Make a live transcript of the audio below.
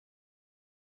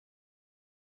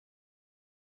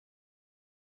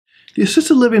The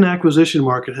assisted living acquisition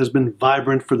market has been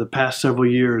vibrant for the past several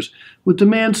years. With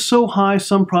demand so high,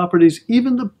 some properties,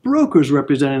 even the brokers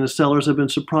representing the sellers, have been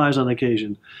surprised on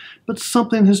occasion. But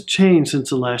something has changed since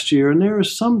the last year, and there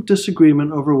is some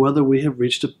disagreement over whether we have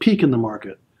reached a peak in the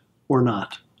market or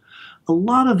not. A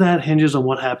lot of that hinges on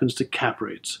what happens to cap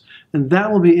rates, and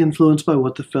that will be influenced by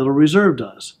what the Federal Reserve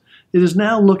does. It is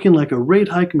now looking like a rate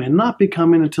hike may not be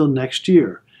coming until next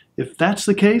year. If that's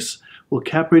the case, will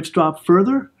cap rates drop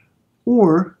further?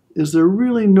 Or is there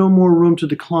really no more room to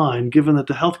decline given that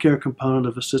the healthcare component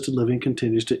of assisted living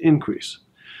continues to increase?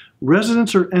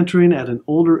 Residents are entering at an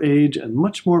older age and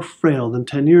much more frail than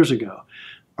 10 years ago.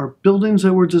 Are buildings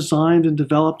that were designed and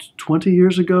developed 20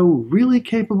 years ago really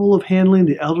capable of handling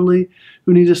the elderly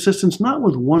who need assistance not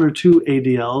with 1 or 2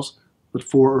 ADLs, but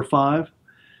 4 or 5?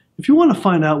 If you want to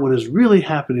find out what is really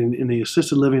happening in the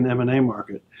assisted living M&A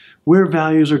market, where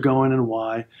values are going and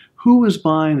why, who is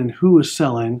buying and who is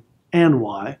selling, and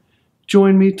why,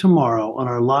 join me tomorrow on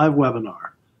our live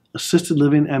webinar, Assisted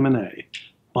Living M&A,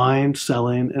 Buying,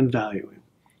 Selling, and Valuing.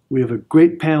 We have a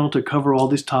great panel to cover all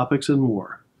these topics and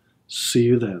more. See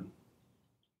you then.